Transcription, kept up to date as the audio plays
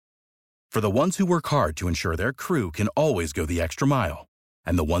For the ones who work hard to ensure their crew can always go the extra mile,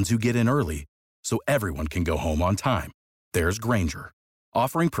 and the ones who get in early so everyone can go home on time, there's Grainger,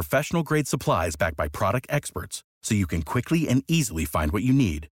 offering professional-grade supplies backed by product experts so you can quickly and easily find what you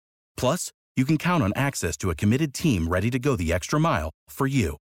need. Plus, you can count on access to a committed team ready to go the extra mile for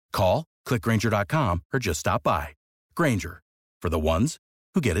you. Call, click Grainger.com, or just stop by. Grainger, for the ones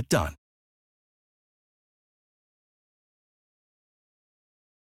who get it done.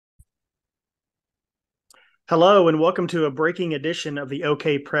 Hello, and welcome to a breaking edition of the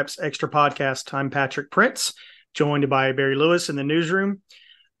OK Preps Extra Podcast. I'm Patrick Prince, joined by Barry Lewis in the newsroom.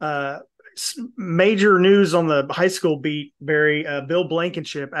 Major news on the high school beat, Barry. Bill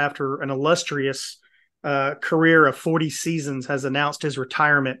Blankenship, after an illustrious career of 40 seasons, has announced his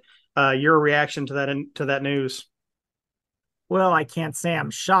retirement. Your reaction to that news? Well, I can't say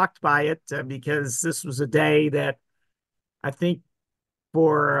I'm shocked by it because this was a day that I think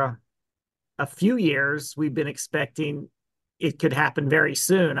for a few years we've been expecting it could happen very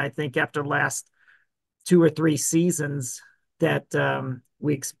soon. I think after the last 2 or 3 seasons that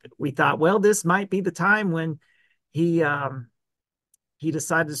we thought, well, this might be the time when he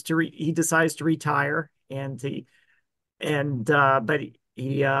decides to retire, but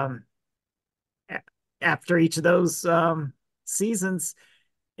he after each of those seasons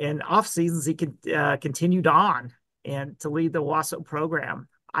and off seasons, he could continued on and to lead the WASO program.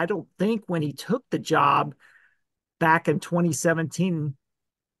 I don't think when he took the job back in 2017,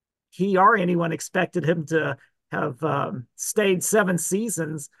 he or anyone expected him to have stayed 7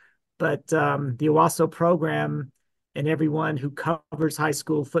 seasons, but the WASO program and everyone who covers high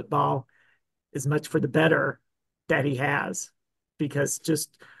school football is much for the better that he has, because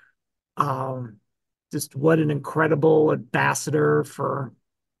just what an incredible ambassador for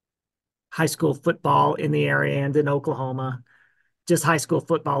high school football in the area and in Oklahoma. Just high school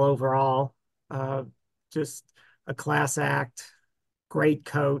football overall, just a class act, great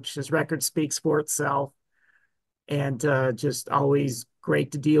coach. His record speaks for itself, and just always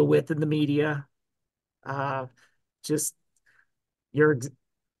great to deal with in the media. He just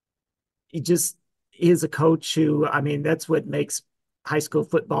is a coach who, I mean, that's what makes high school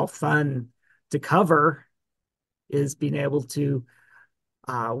football fun to cover, is being able to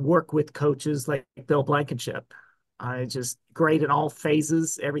work with coaches like Bill Blankenship. Just great in all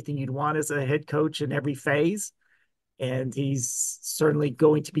phases, everything you'd want as a head coach in every phase. And he's certainly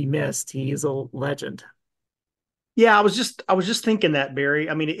going to be missed. He is a legend. Yeah, I was just thinking that, Barry.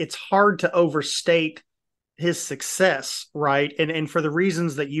 I mean, it's hard to overstate his success, right? And for the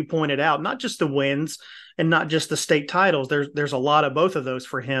reasons that you pointed out, not just the wins and not just the state titles. There's a lot of both of those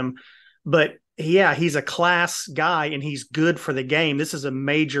for him. But yeah, he's a class guy and he's good for the game. This is a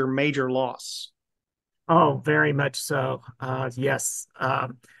major, major loss. Oh, very much so. Yes. I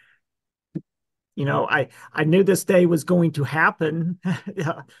knew this day was going to happen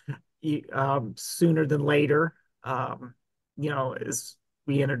sooner than later, as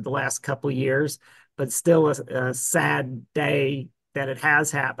we entered the last couple of years, but still a sad day that it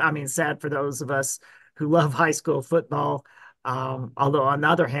has happened. I mean, sad for those of us who love high school football. Although on the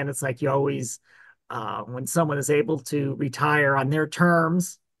other hand, it's like you always, when someone is able to retire on their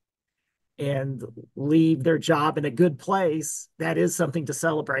terms and leave their job in a good place, that is something to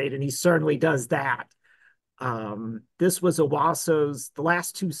celebrate, and he certainly does that. This was Owaso's, the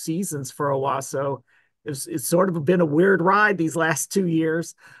last 2 seasons for Owaso. It's sort of been a weird ride these last 2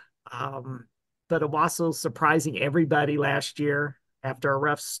 years, but Owaso surprising everybody last year after a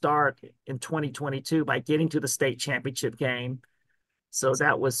rough start in 2022 by getting to the state championship game. So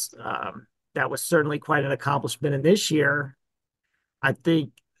that was certainly quite an accomplishment. And this year, I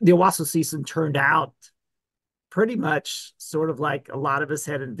think the Owaso season turned out pretty much sort of like a lot of us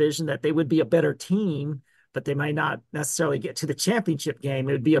had envisioned, that they would be a better team, but they might not necessarily get to the championship game.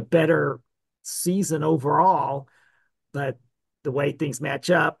 It would be a better season overall, but the way things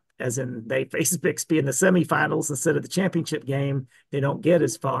match up, as in they face Bixby in the semifinals instead of the championship game, they don't get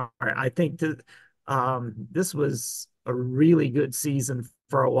as far. I think that this was a really good season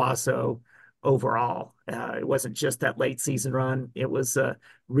for Owaso overall. It wasn't just that late season run. It was a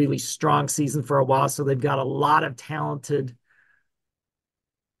really strong season for Owaso. They've got a lot of talented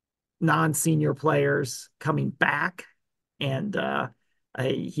non-senior players coming back, and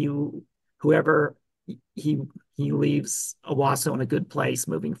he leaves Owaso in a good place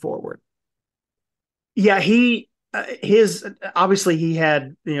moving forward. Yeah, obviously he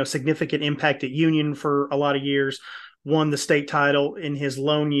had significant impact at Union for a lot of years. Won the state title in his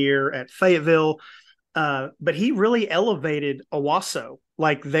lone year at Fayetteville, but he really elevated Owaso.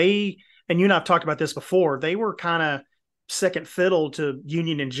 Like and you and I've talked about this before, they were kind of second fiddle to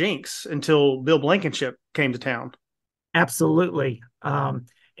Union and Jinx until Bill Blankenship came to town. Absolutely. And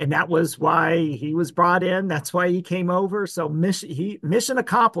that was why he was brought in. That's why he came over. So mission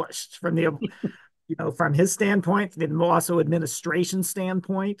accomplished from the from his standpoint, and also administration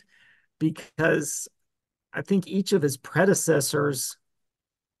standpoint, because I think each of his predecessors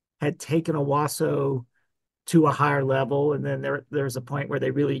had taken Owasso to a higher level, and then there's a point where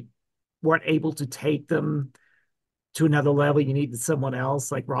they really weren't able to take them to another level. You needed someone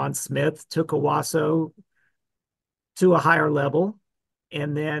else, like Ron Smith took Owasso to a higher level,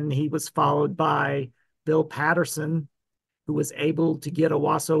 and then he was followed by Bill Patterson, who was able to get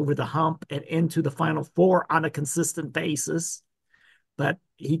Owasso over the hump and into the Final Four on a consistent basis. But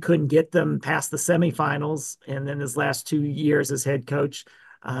he couldn't get them past the semifinals. And then his last 2 years as head coach,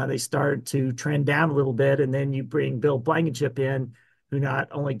 they started to trend down a little bit. And then you bring Bill Blankenship in, who not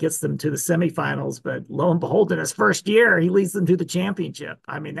only gets them to the semifinals, but lo and behold, in his first year, he leads them to the championship.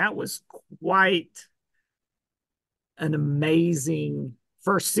 I mean, that was quite an amazing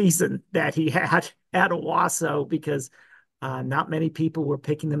first season that he had at Owasso, because not many people were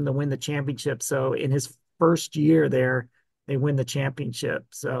picking them to win the championship. So in his first year there, they win the championship.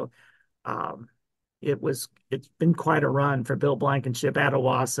 So um, it's been quite a run for Bill Blankenship at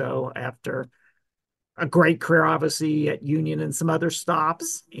Owasso after a great career, obviously, at Union and some other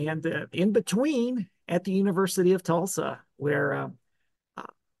stops, and in between at the University of Tulsa, where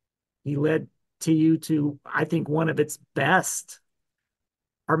he led TU to, I think, one of its best.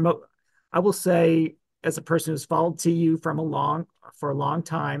 I will say, as a person who's followed TU for a long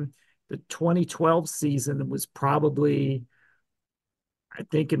time, the 2012 season was probably, I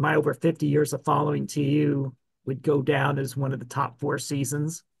think, in my over 50 years of following TU, would go down as one of the top 4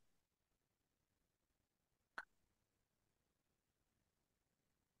 seasons.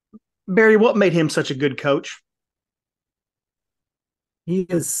 Barry, what made him such a good coach? He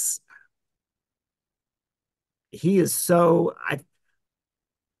is he is so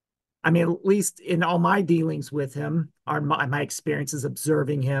I mean, at least in all my dealings with him, or my experiences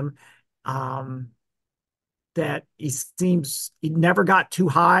observing him, um, that he never got too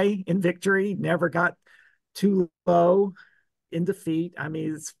high in victory, never got too low in defeat. I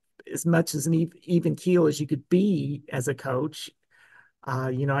mean, it's as much as an even keel as you could be as a coach.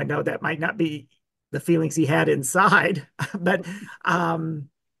 I know that might not be the feelings he had inside, but um,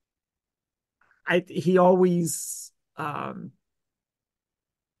 he always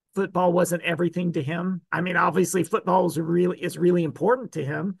football wasn't everything to him. I mean, obviously, football is really important to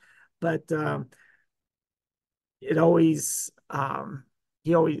him, but it always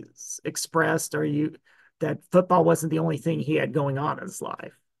he always expressed that football wasn't the only thing he had going on in his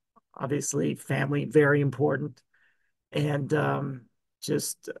life. Obviously, family very important, and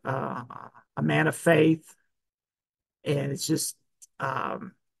just a man of faith. And it's just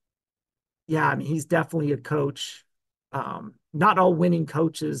yeah, I mean, he's definitely a coach. Not all winning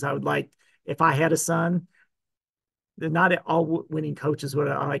coaches I would like. If I had a son, not all winning coaches would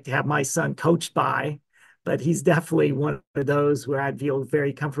I like to have my son coached by, but he's definitely one of those where I'd feel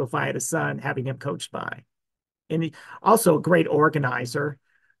very comfortable if I had a son having him coached by. And also a great organizer.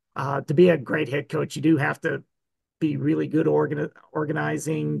 To be a great head coach, you do have to be really good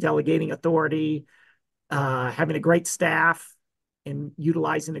organizing, delegating authority, having a great staff, and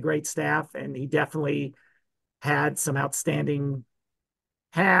utilizing a great staff. And he definitely had some outstanding,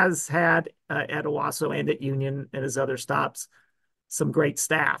 has had at Owasso and at Union and his other stops, some great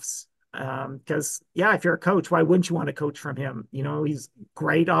staffs. Because yeah, if you're a coach, why wouldn't you want to coach from him? He's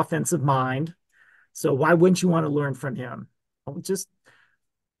great offensive mind. So why wouldn't you want to learn from him? Just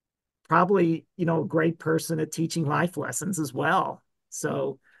probably, a great person at teaching life lessons as well.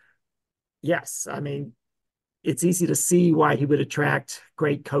 So yes, I mean, it's easy to see why he would attract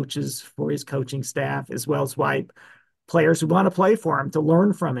great coaches for his coaching staff, as well as why players who want to play for him to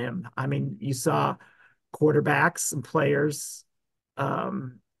learn from him. I mean, you saw quarterbacks and players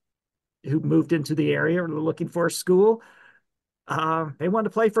who moved into the area or were looking for a school. They wanted to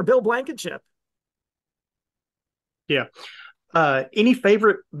play for Bill Blankenship. Yeah. Any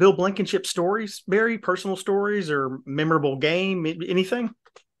favorite Bill Blankenship stories, Barry? Personal stories or memorable game? Anything?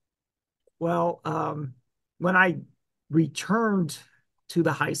 Well, when I returned to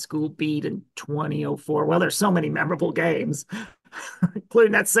the high school beat in 2004, well, there's so many memorable games,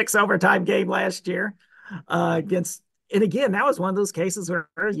 including that 6 overtime game last year against. And again, that was one of those cases where,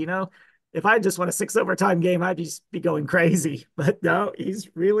 if I just won a 6 overtime game, I'd just be going crazy. But no, he's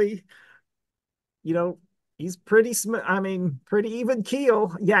really, he's pretty I mean, pretty even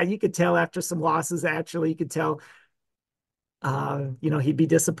keel. Yeah, you could tell after some losses, actually, you could tell, he'd be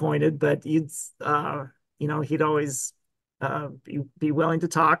disappointed, but he'd always be willing to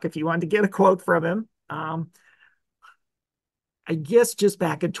talk if you wanted to get a quote from him. I guess just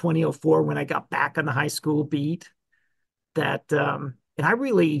back in 2004 when I got back on the high school beat, and I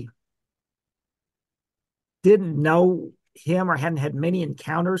really didn't know him or hadn't had many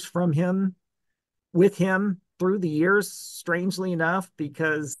encounters with him through the years, strangely enough,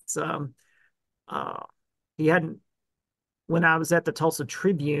 because uh, he hadn't, when I was at the Tulsa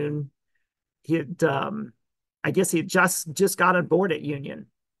Tribune, he had, I guess he had just got on board at Union.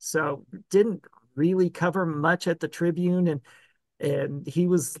 So didn't really cover much at the Tribune. And he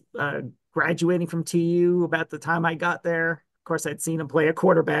was graduating from TU about the time I got there. Of course, I'd seen him play a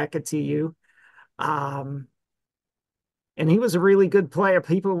quarterback at TU. Um, and he was a really good player.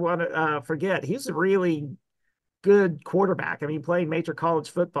 People want to forget he was a really good quarterback. I mean, playing major college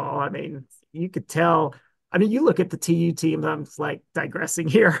football. I mean, you could tell. I mean, you look at the TU team. I'm like digressing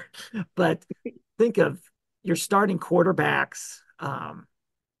here, but think of your starting quarterbacks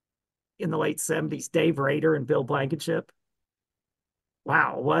in the late '70s: Dave Rader and Bill Blankenship.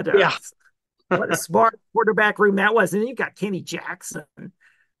 Wow, Yeah. what a smart quarterback room that was. And you got Kenny Jackson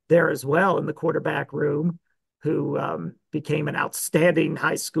there as well in the quarterback room, who became an outstanding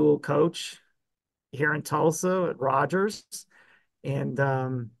high school coach here in Tulsa at Rogers. And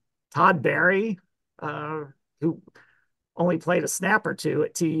Todd Berry, who only played a snap or two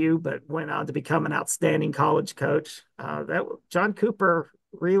at TU, but went on to become an outstanding college coach. That John Cooper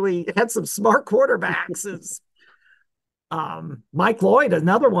really had some smart quarterbacks. Mike Lloyd,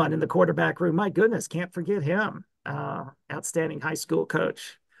 another one in the quarterback room. My goodness, can't forget him. Outstanding high school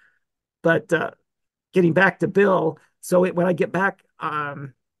coach. But getting back to Bill, so when I get back,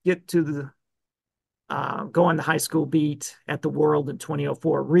 get to the go on the high school beat at the World in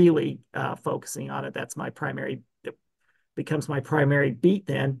 2004, really focusing on it. It becomes my primary beat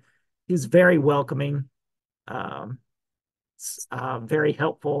then. He's very welcoming, very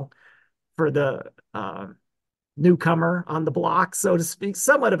helpful for the newcomer on the block, so to speak,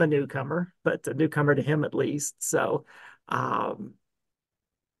 somewhat of a newcomer, but a newcomer to him at least. So,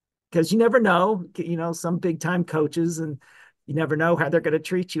 because you never know, some big time coaches, and you never know how they're going to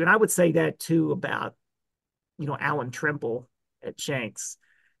treat you. And I would say that too about, Alan Trimble at Shanks.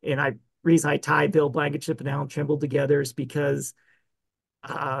 And reason I tie Bill Blankenship and Alan Trimble together is because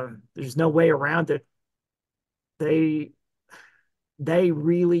there's no way around it. They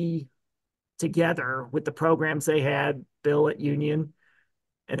really, together with the programs they had, Bill at Union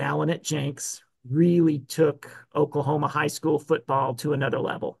and Alan at Jenks, really took Oklahoma high school football to another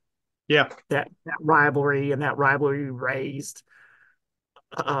level. Yeah. That rivalry raised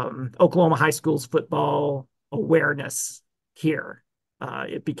Oklahoma high school's football awareness here.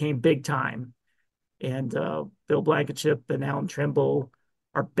 It became big time. And Bill Blankenship and Alan Trimble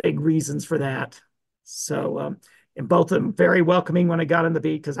are big reasons for that. So, and both of them very welcoming when I got on the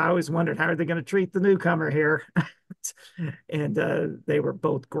beat, because I always wondered how are they going to treat the newcomer here. And they were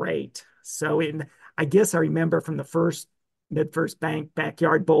both great. So I guess I remember from the Mid-First Bank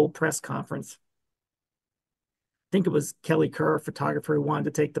Backyard Bowl press conference, I think it was Kelly Kerr, photographer, who wanted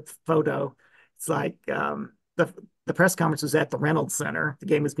to take the photo. It's like the press conference was at the Reynolds Center. The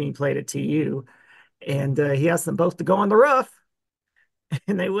game was being played at TU. And he asked them both to go on the roof.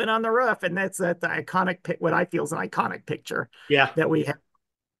 And they went on the roof. And that's the iconic, what I feel is an iconic picture Yeah. that we have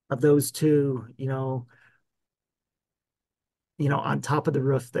of those two, on top of the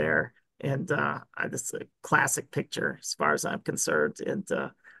roof there. And this is a classic picture as far as I'm concerned, and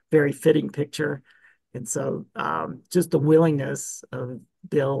very fitting picture. And so just the willingness of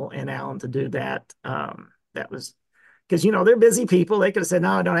Bill and Alan to do that, that was because, they're busy people. They could have said,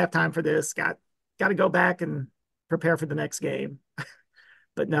 no, I don't have time for this. Got to go back and prepare for the next game.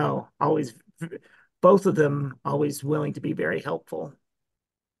 But no, both of them always willing to be very helpful.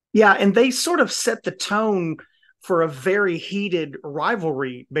 Yeah. And they sort of set the tone for a very heated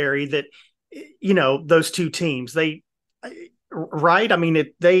rivalry, Barry, that, those two teams, right? I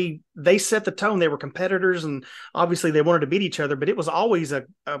mean, they set the tone. They were competitors, and obviously they wanted to beat each other, but it was always a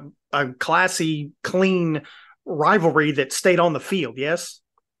classy, clean rivalry that stayed on the field. Yes.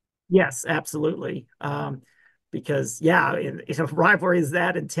 Yes, absolutely. Because rivalry is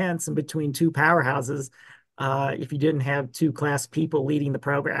that intense and between two powerhouses. If you didn't have two class people leading the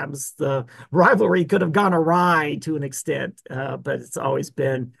programs, the rivalry could have gone awry to an extent. But it's always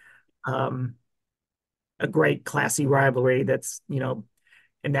been a great classy rivalry that's, and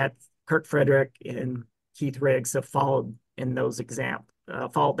that Kirk Frederick and Keith Riggs have followed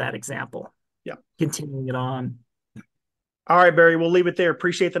that example. Yeah. Continuing it on. All right, Barry, we'll leave it there.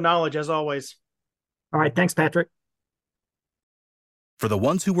 Appreciate the knowledge as always. All right. Thanks, Patrick. For the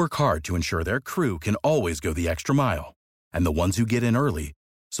ones who work hard to ensure their crew can always go the extra mile, and the ones who get in early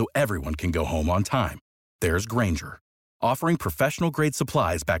so everyone can go home on time. There's Grainger, offering professional-grade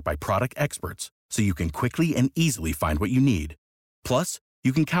supplies backed by product experts so you can quickly and easily find what you need. Plus,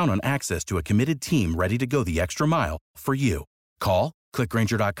 you can count on access to a committed team ready to go the extra mile for you. Call, click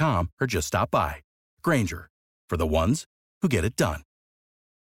Grainger.com, or just stop by. Grainger, for the ones who get it done.